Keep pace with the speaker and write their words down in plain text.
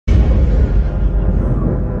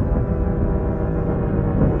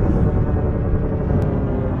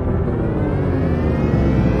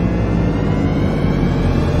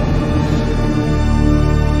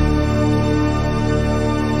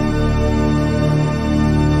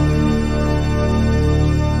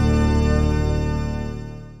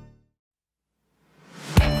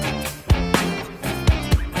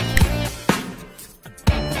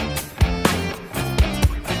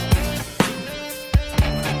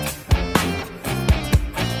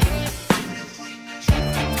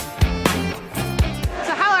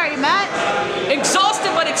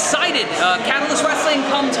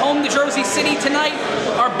City tonight.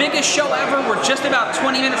 Our biggest show ever. We're just about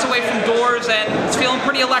 20 minutes away from doors, and it's feeling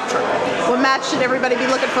pretty electric. What match should everybody be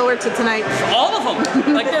looking forward to tonight? All of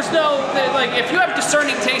them. Like, there's no, like, if you have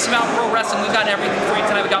discerning taste about pro wrestling, we've got everything for you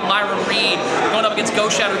tonight. We got Myra Reed going up against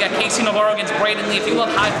Ghost Shadow. We got Casey Navarro against Braden Lee. If you love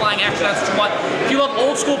high-flying action, that's what you want. If you love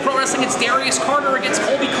old-school pro wrestling, it's Darius Carter against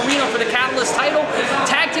Colby Carino for the Catalyst title.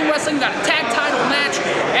 Tag team wrestling, we've got a tag title match,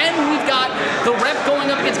 and we've got the Rep going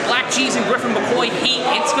up against Black Cheese and Griffin McCoy Heat.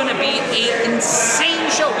 It's going to be an insane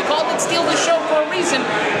show. We called it Steal the Show for a reason,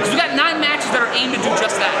 because we got 9 matches that are aimed to do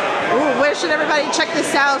just that. Ooh, where should everybody check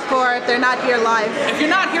this out for if they're not here live? If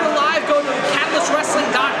you're not here live, go to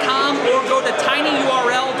catalystwrestling.com or go to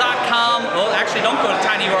tinyurl.com. Well, actually, don't go to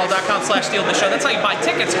tinyurl.com/stealtheshow. That's how you buy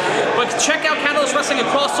tickets. But check out Catalyst Wrestling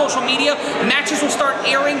across social media. Matches will start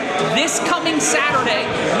airing this coming Saturday,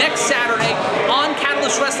 next Saturday, on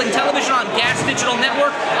Catalyst Wrestling Television, on Gas Digital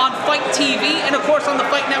Network, on Fight TV, and of course on the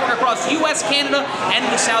Fight Network across U.S., Canada, and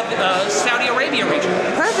the Saudi Arabia region.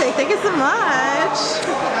 Perfect. Thank you so much.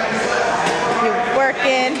 You're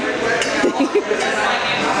working.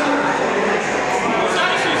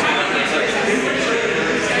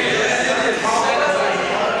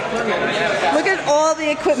 Look at all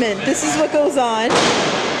the equipment. This is what goes on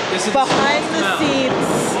behind the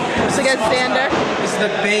scenes. So again, Xander. This is the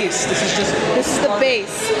base. This is the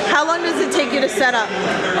base. How long does it take you to set up?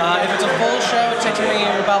 If it's a full show, it takes me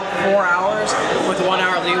about 4 hours with a 1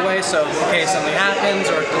 hour leeway. So in case something happens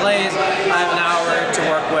or delays, I have an hour to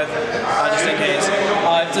work with just in case.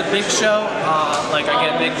 If it's a big show, like I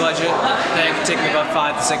get a big budget, then it can take me about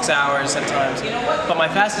 5 to 6 hours at times. But my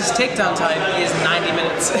fastest takedown time is 90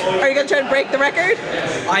 minutes. Are you gonna try to break the record?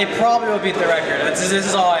 I probably will beat the record. This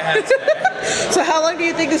is all I have today. So how long do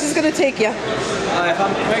you think this is gonna take you? If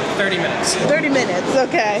I'm quick, 30 minutes. 30 minutes,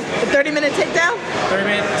 okay. A 30-minute takedown?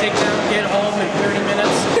 30-minute takedown, get home in 30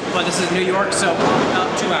 minutes. But this is New York, so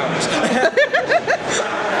about 2 hours.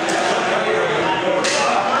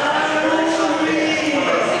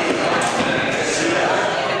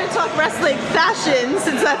 Wrestling fashion,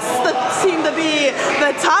 since that seemed to be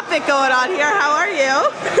the topic going on here. How are you?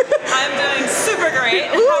 I'm doing super great.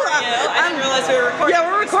 How are you? I didn't realize we were recording. Yeah,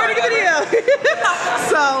 we're recording a video.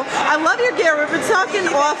 So, I love your gear. We've been talking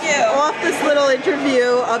off this little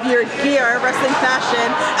interview of your gear, wrestling fashion,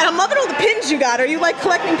 and I'm loving all the pins you got. Are you like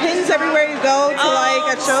collecting pins everywhere you go to like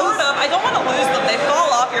at shows? Sort of. I don't want to lose them. They fall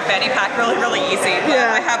off your fanny pack really, really easy. But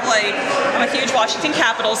yeah. I have I'm a huge Washington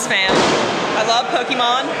Capitals fan. I love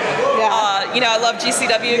Pokemon. Yeah. You know, I love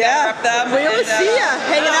GCW. Yeah. Rep them. We always see ya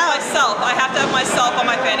hanging out. Myself. I have to have myself on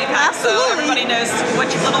my fanny pack. Absolutely. So everybody knows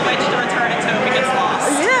which little way to return it to if it gets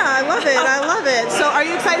lost. Yeah, I love it. I love it. So are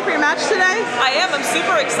you excited for your match today? I am. I'm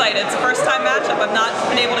super excited. It's a first time matchup. I've not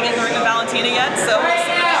been able to get in the ring with Valentina yet, so we'll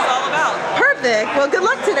see what it's all about. Perfect. Well, good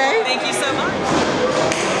luck today. Thank you so much.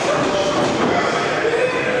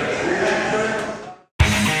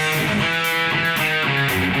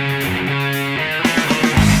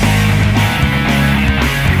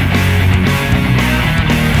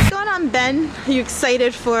 Ben, are you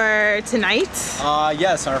excited for tonight?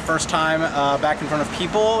 Yes, our first time back in front of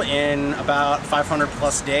people in about 500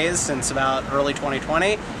 plus days since about early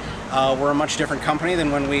 2020. We're a much different company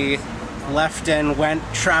than when we left and went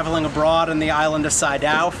traveling abroad on the island of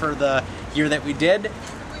Saidao for the year that we did.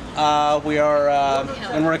 And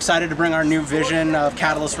we're excited to bring our new vision of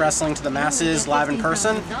Catalyst Wrestling to the masses live in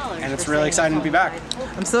person, and it's really exciting to be back.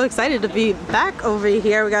 I'm so excited to be back over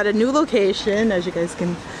here. We got a new location, as you guys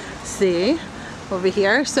can see over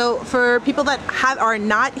here. So for people that are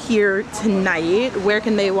not here tonight, where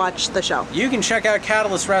can they watch the show? You can check out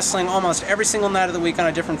Catalyst Wrestling almost every single night of the week on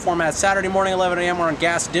a different format. Saturday morning 11 a.m. we're on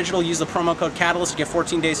Gas Digital. Use the promo code Catalyst to get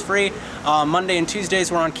 14 days free. Monday and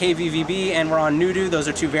Tuesdays we're on KVVB and we're on Nudu. Those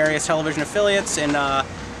are two various television affiliates in on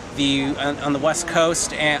the West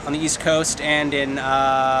Coast and on the East Coast and in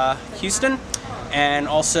Houston. And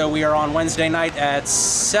also we are on Wednesday night at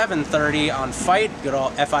 7:30 on Fight. Good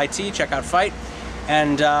old FIT, check out Fight.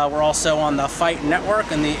 And we're also on the Fight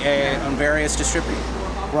Network and on various distributors.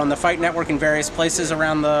 We're on the Fight Network in various places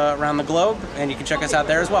around the globe, and you can check us out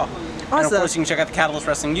there as well. Awesome. And of course, you can check out the Catalyst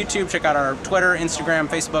Wrestling YouTube, check out our Twitter, Instagram,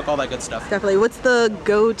 Facebook, all that good stuff. Definitely. What's the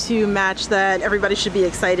go-to match that everybody should be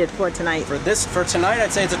excited for tonight? For tonight,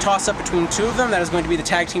 I'd say it's a toss-up between two of them. That is going to be the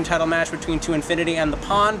tag team title match between To Infinity and The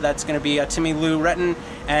Pond. That's going to be Timmy Lou Retton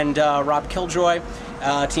and Rob Killjoy.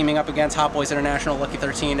 Teaming up against Hot Boys International, Lucky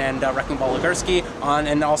 13, and Wrecking Ball Legursky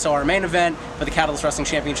and also our main event for the Catalyst Wrestling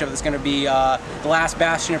Championship. That's going to be the last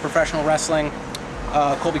bastion of professional wrestling.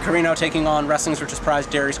 Colby Carino taking on Wrestling's Richest Prize,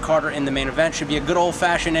 Darius Carter, in the main event. Should be a good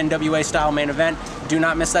old-fashioned NWA-style main event. Do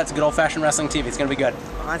not miss that. It's good old-fashioned wrestling TV. It's going to be good.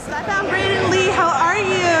 I found Braden Lee. How are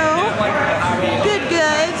you? Good,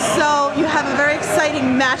 good. So you have a very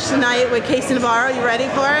exciting match tonight with Casey Navarro. You ready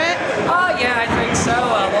for it? Yeah, I think so.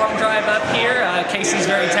 Long drive up here. Casey's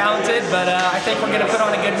very talented, but I think we're going to put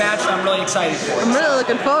on a good match, and I'm really excited for it. I'm really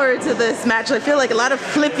looking forward to this match. I feel like a lot of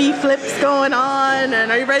flippy flips going on,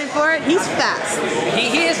 and are you ready for it? He's fast.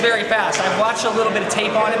 He is very fast. I've watched a little bit of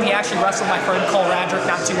tape on him. He actually wrestled my friend Cole Radrick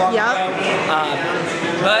not too long ago.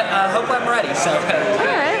 But hopefully I'm ready. So.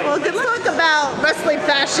 Alright, well good luck. Talk about wrestling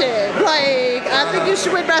fashion. Like, I think you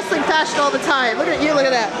should win wrestling fashion all the time. Look at you, look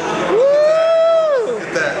at that. Woo! Look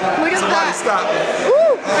at that. Look at Somebody that. stop me. Woo!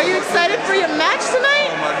 Are you excited for your match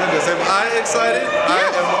tonight? Oh my goodness. Am I excited? I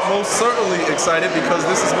am most certainly excited because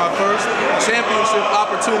this is my first championship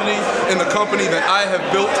opportunity in the company that I have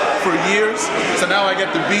built for years. So now I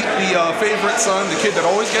get to beat the favorite son, the kid that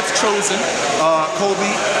always gets chosen,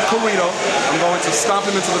 Colby Carino. I'm going to stomp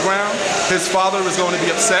him into the ground. His father is going to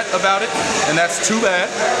be upset about it, and that's too bad.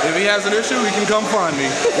 If he has an issue, he can come find me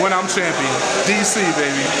when I'm champion. DC,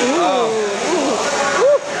 baby.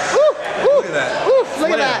 Look at that.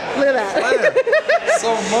 Look at that. Look at that.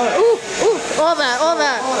 So much. All that, all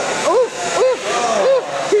that.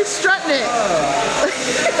 He's strutting it.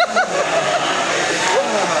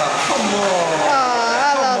 Come on.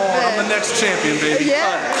 I love it. I'm the next champion, baby.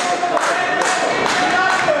 Yeah.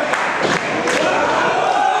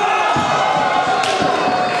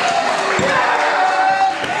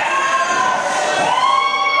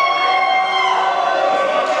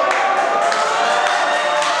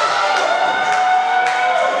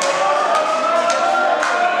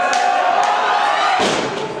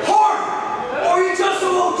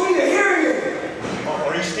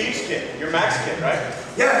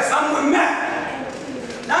 Yes, I'm with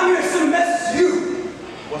Matt. Now I'm here to send a message to you.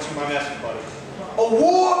 What's my message, buddy? A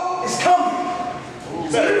war is coming.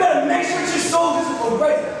 So you better make sure your soldiers are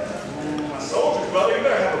ready. My soldiers, brother, you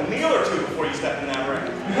better have a meal or two before you step in that ring.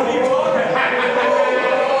 What are you talking about?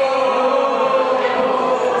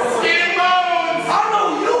 Skin bones! I know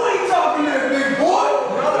you ain't talking there, big boy.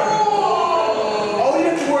 All you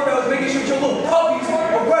have to worry about is making sure your little puppies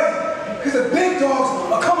are ready. Because the big dogs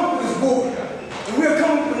are coming for this war. And we are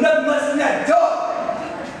coming for nothing less than that dog.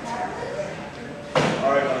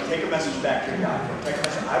 All right, buddy, take a message back to your doctor. Take a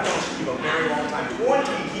message. I've known you a very long time,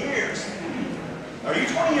 20 years. Are you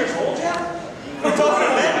 20 years old, Jeff? We're talking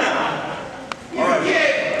to men now. All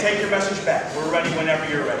right, take your message back. We're ready whenever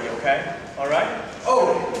you're ready, okay? All right?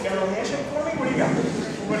 Oh, you got a little handshake for me? What do you got?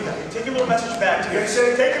 What do you got? Take your little message back to your...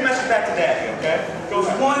 Take your message back to Daddy, okay? Go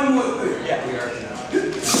ahead. One more thing. Yeah.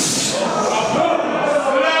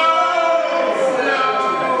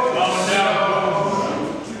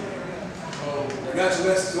 I got your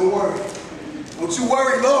message, don't worry. Don't you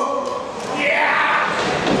worry, look. Yeah!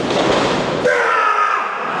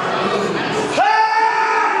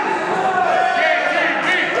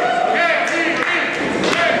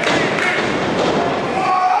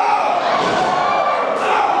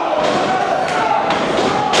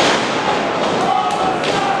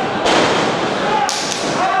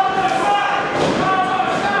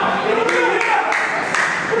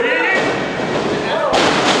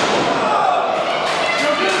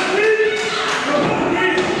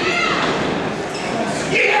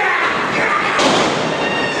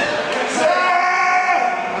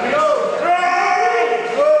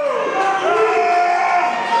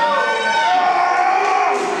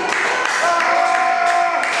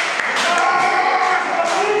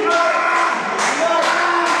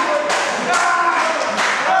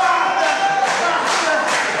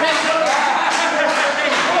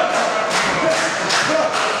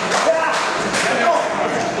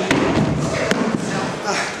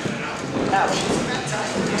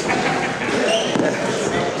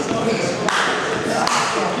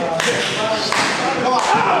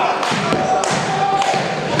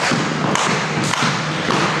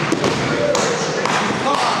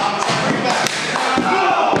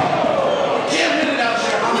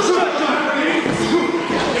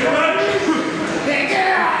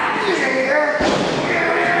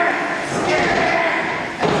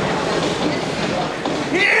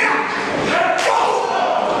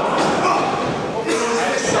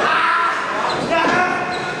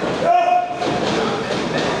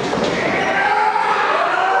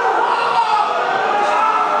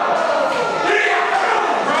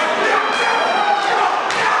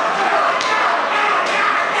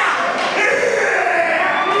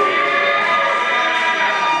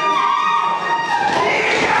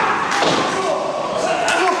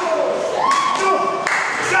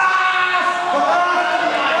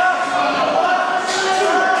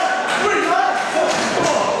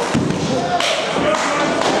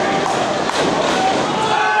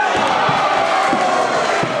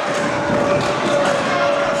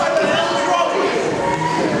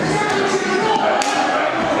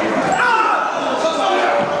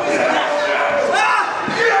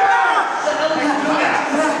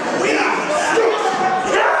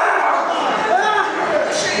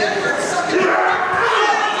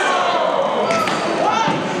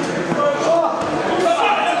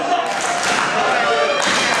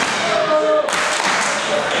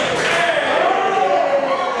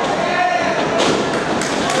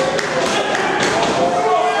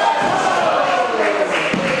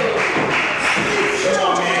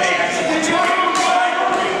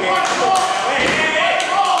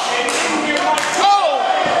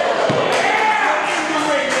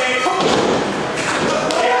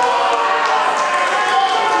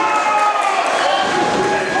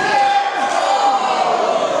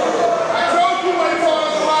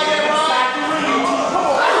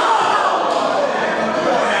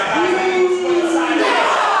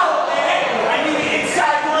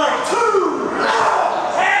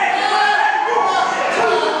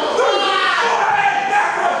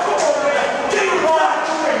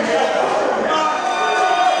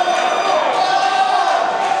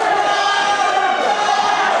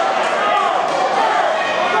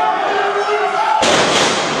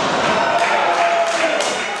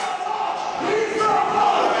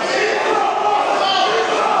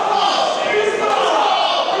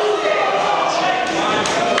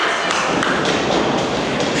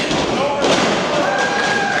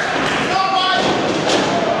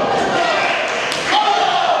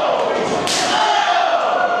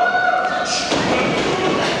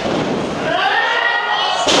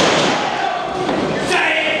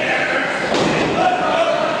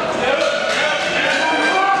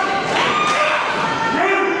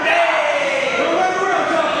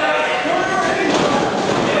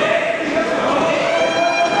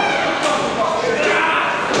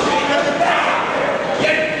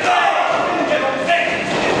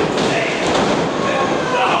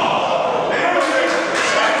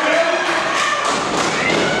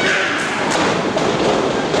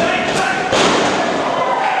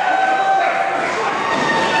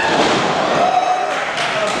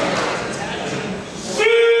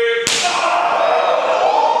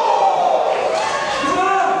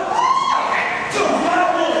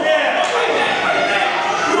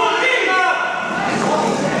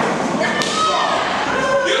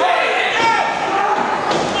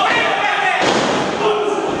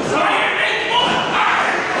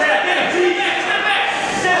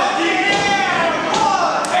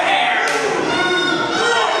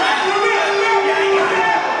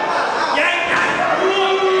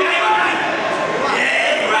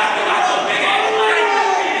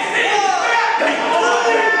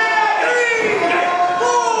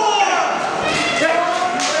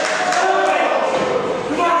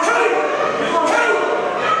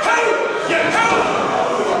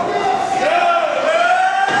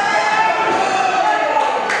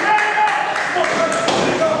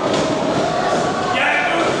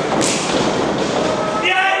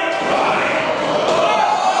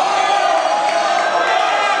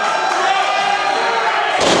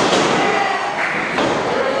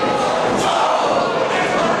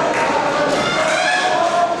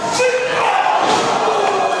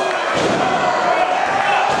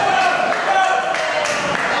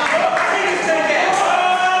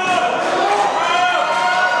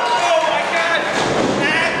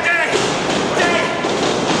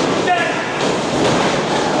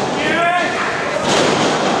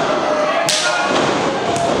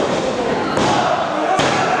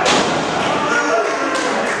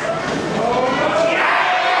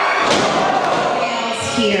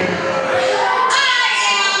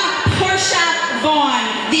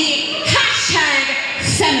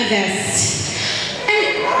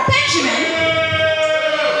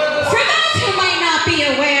 Benjamin, for those who might not be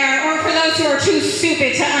aware, or for those who are too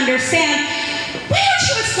stupid to understand, why don't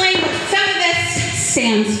you explain what feminist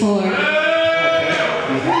stands for? It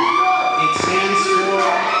stands for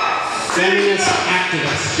feminist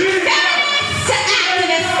activist. Feminist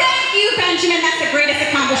activist. Thank you, Benjamin. That's the greatest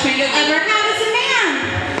accomplishment you'll ever have as a man.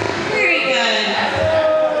 Very good.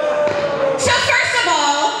 So first of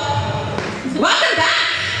all, welcome back.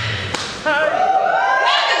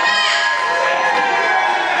 Welcome back.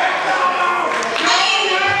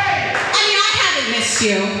 I mean, I haven't missed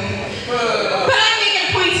you, but I make it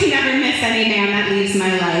a point to never miss any man that leaves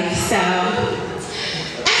my life. So,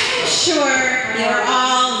 as I'm sure you're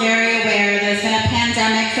all very aware, there's been a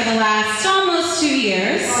pandemic for the last almost 2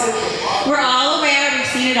 years. We're all aware, we've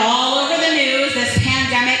seen it all over the news, this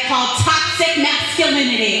pandemic called toxic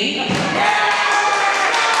masculinity.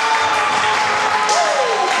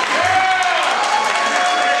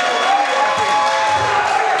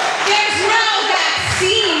 There's no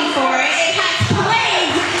vaccine for it. It has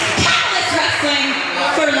plagued catalyst wrestling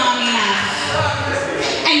for long enough.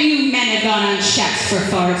 And you men have gone unchecked for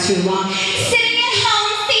far too long.